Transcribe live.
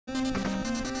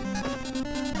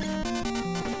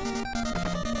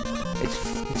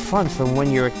fun from when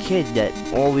you're a kid that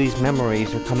all these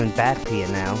memories are coming back to you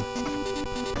now.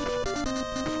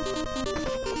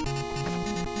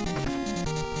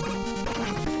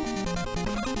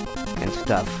 And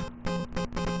stuff.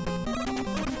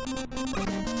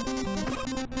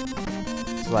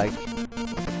 It's like,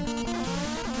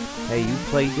 hey, you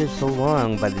played this so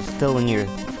long, but it's still in your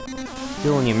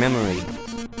memory.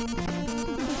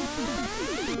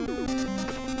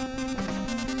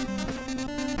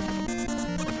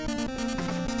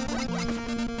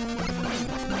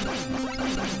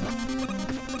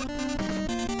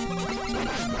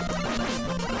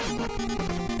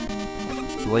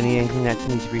 Do I need anything that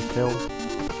needs refilled?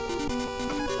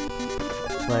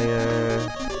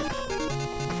 Player...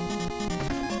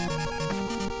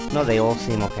 No, they all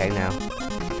seem okay now.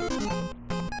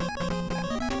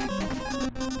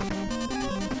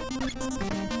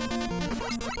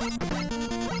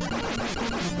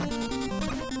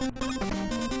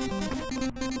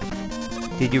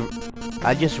 Did you...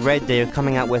 I just read they're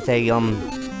coming out with a,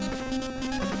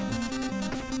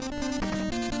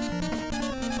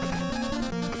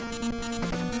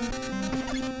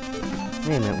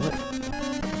 Wait a minute, what?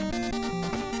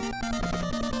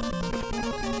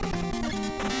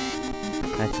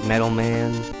 That's Metal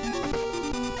Man.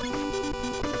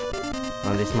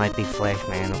 Oh, this might be Flash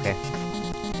Man, okay.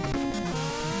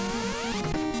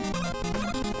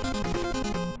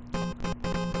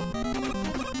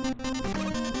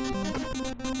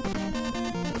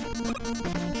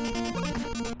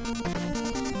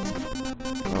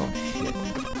 Oh, shit.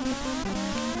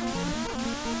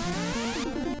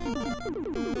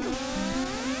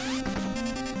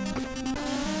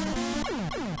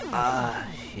 Ah,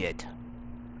 shit.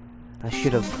 I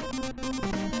should have...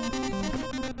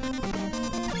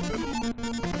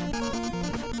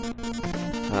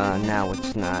 now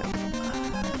it's not.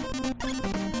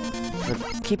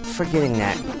 Keep forgetting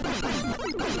that.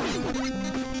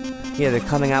 Yeah, they're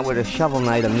coming out with a Shovel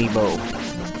Knight amiibo.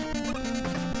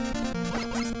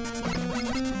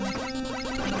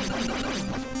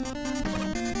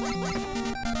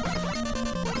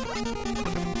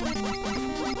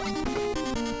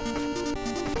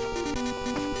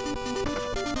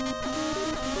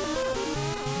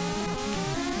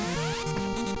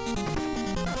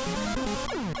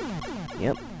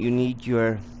 Yep, you need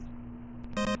your...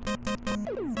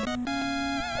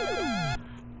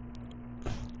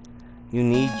 You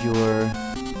need your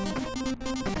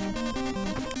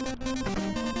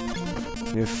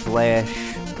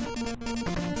Flash.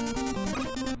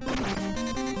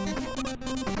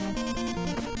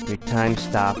 Your time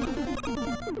stop. I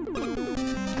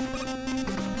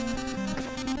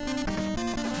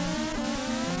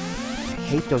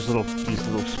hate these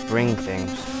little spring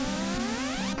things.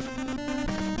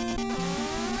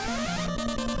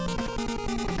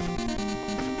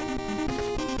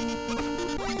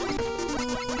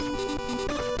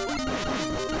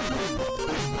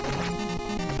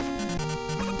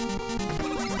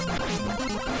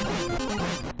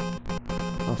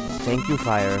 Thank you,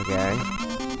 Fire Guy.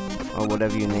 Or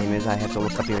whatever your name is, I have to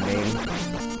look up your name.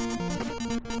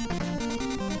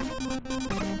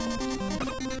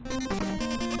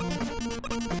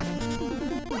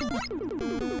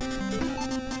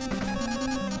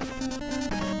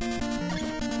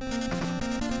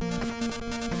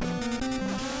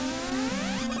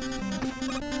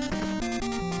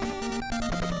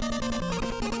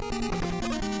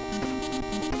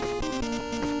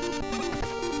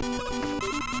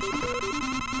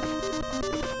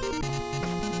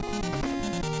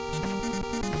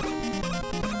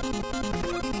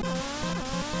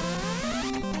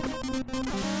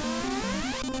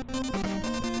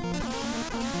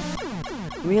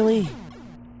 Really?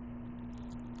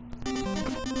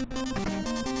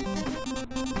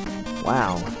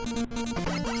 Wow.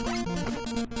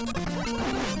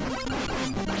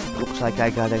 Looks like I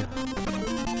gotta...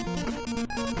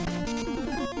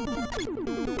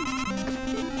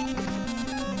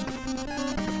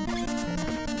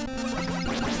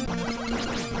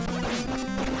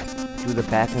 do the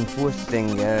back and forth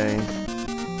thing, guys.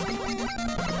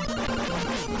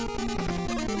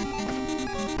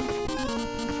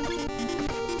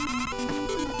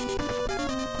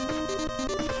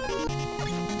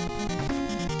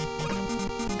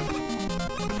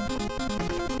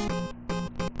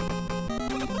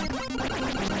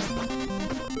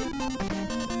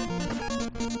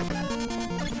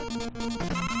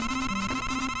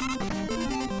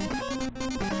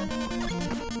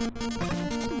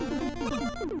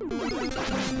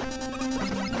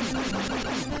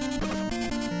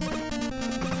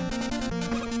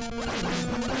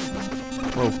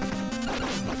 Whoa.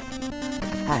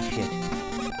 Ah, shit.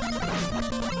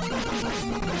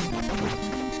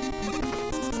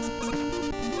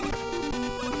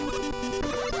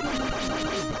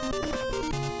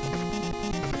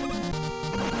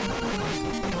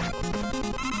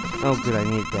 Oh, good, I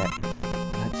need that.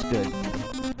 That's good.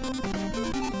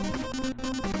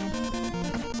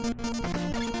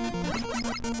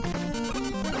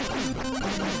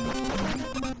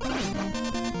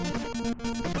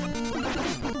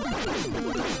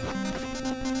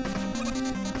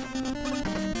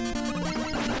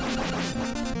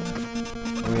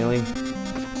 Really?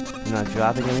 You're not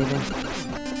dropping anything?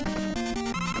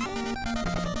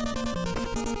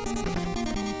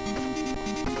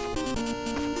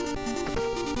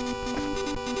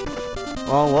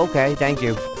 Oh, okay, thank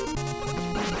you.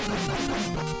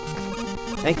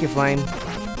 Thank you, Flame.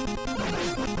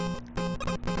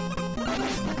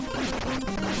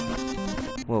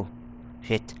 Whoa.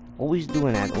 Shit. Always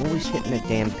doing that. Always hitting the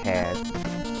damn pad.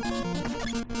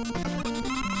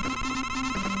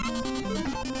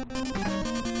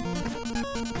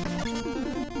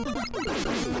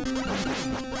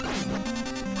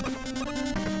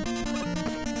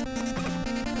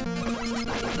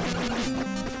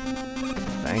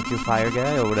 Thank you, Fire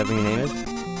Guy, or whatever your name is.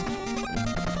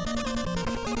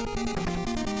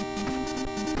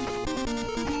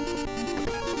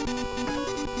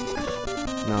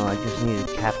 No, I just need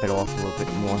to cap it off a little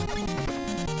bit more.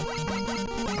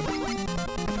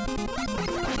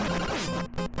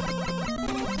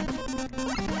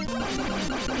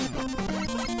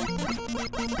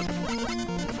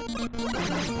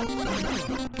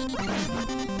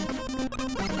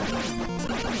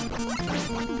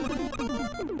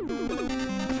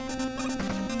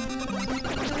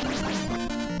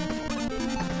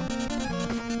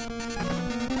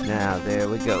 Now, there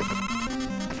we go.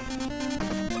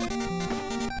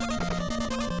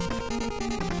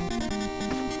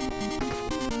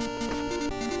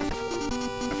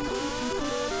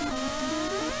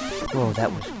 Oh,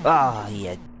 that was... Ah,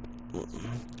 yeah.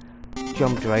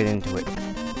 Jumped right into it.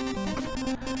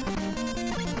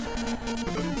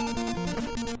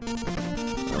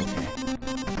 Okay.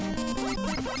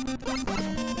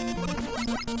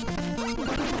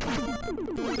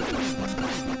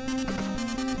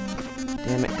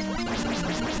 Damn it.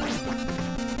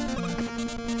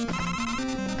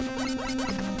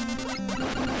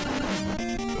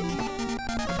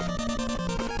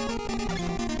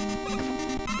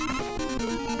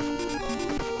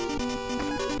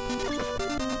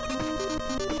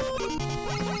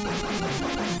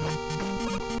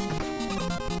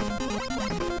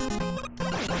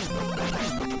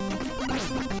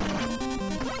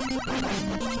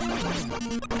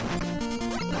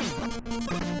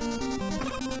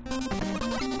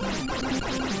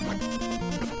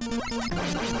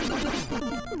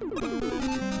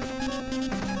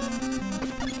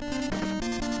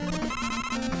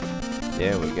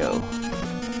 There we go.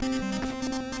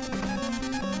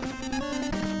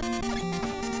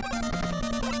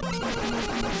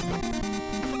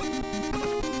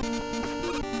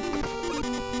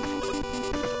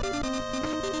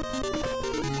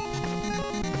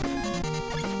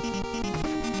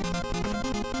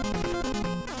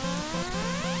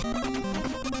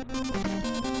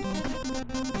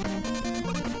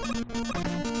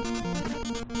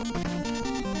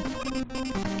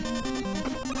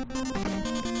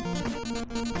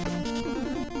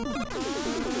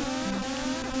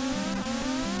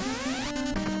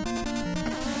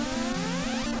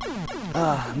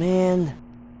 Ah, man.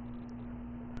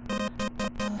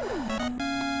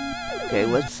 Okay,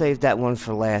 let's save that one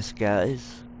for last,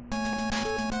 guys.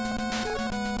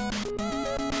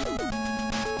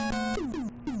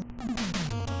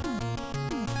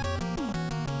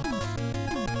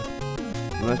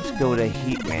 Let's go to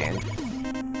Heat Man.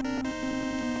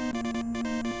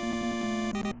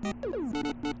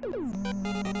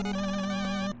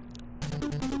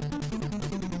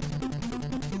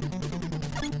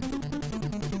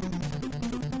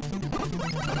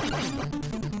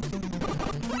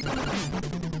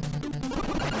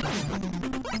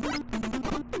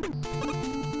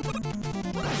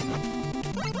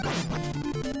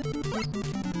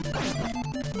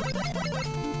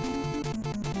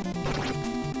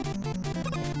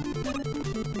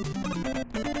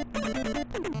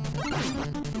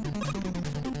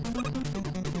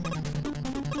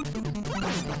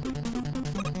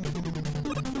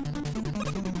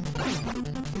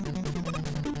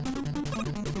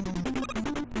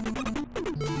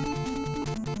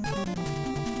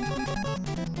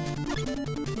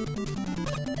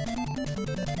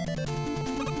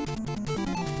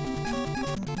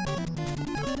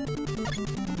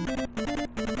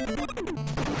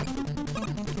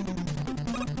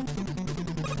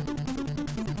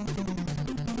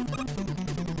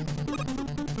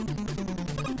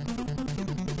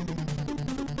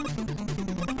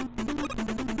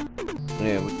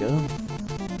 There we go.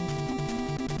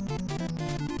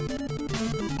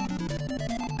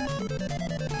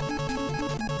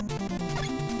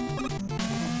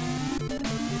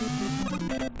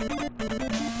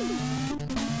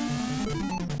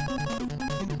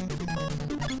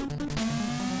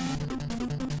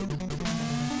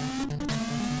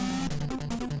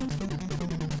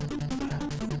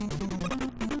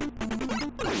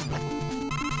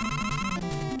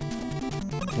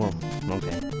 Whoa,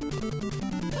 okay.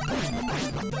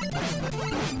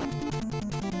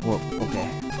 Whoa, okay.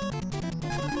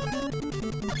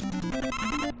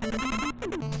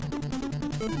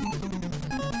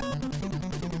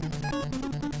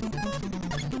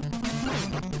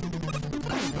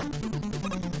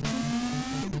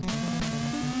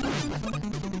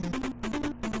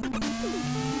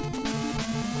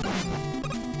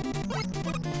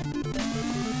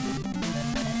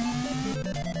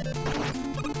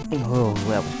 Oh,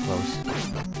 that was close.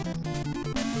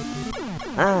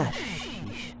 Ah,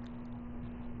 sheesh.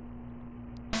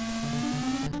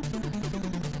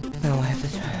 Now I have to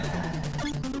try.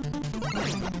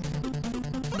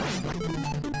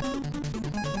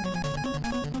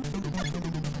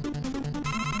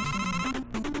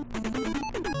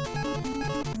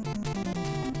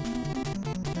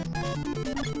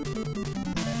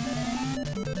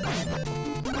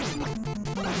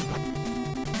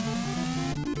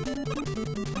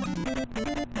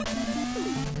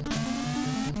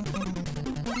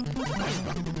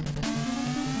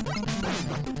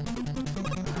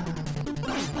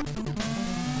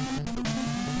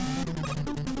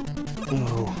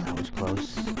 Oh, that was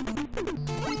close.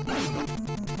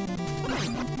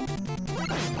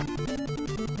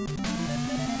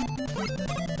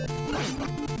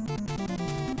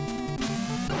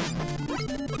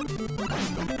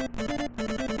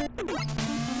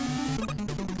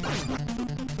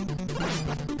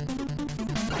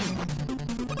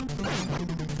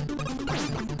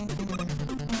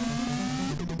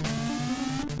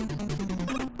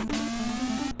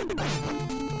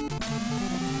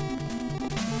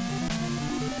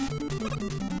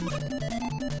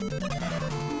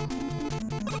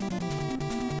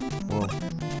 Whoa.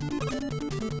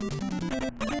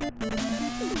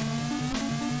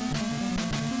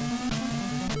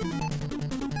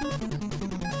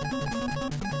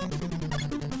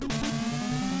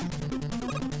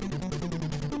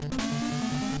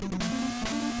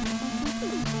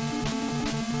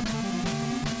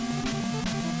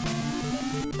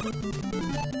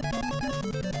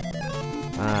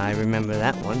 I remember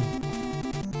that one.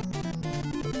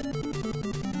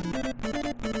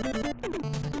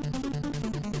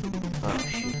 Oh,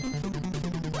 shoot.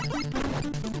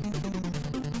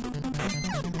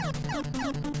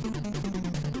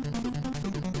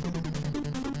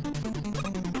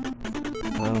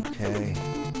 Okay.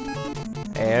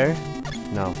 Air?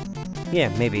 No. Yeah,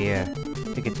 maybe air. I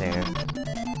think it's air.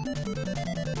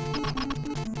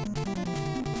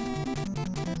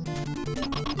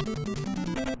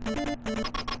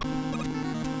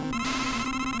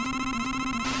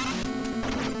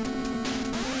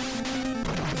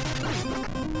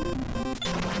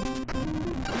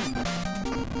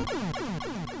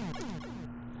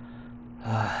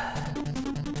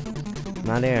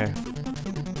 Not air.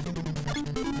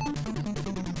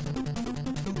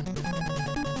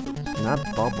 It's not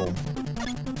bubble.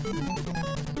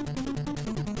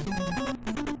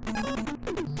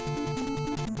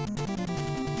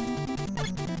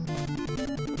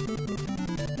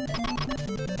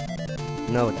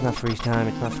 No, it's not freeze time.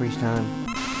 It's not freeze time.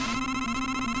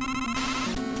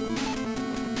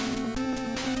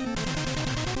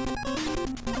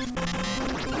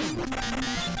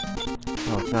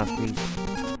 No, it's not freeze.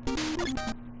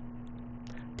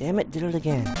 Damn it, did it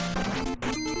again.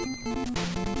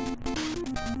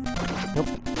 Nope,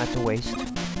 that's a waste.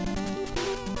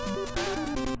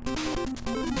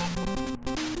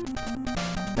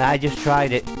 I just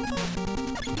tried it.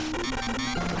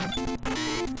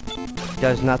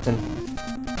 Does nothing.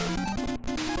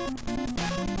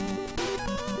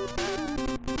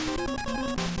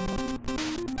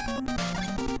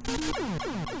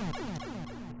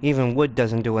 Even wood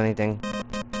doesn't do anything.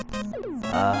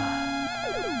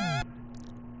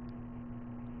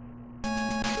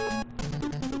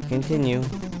 Continue.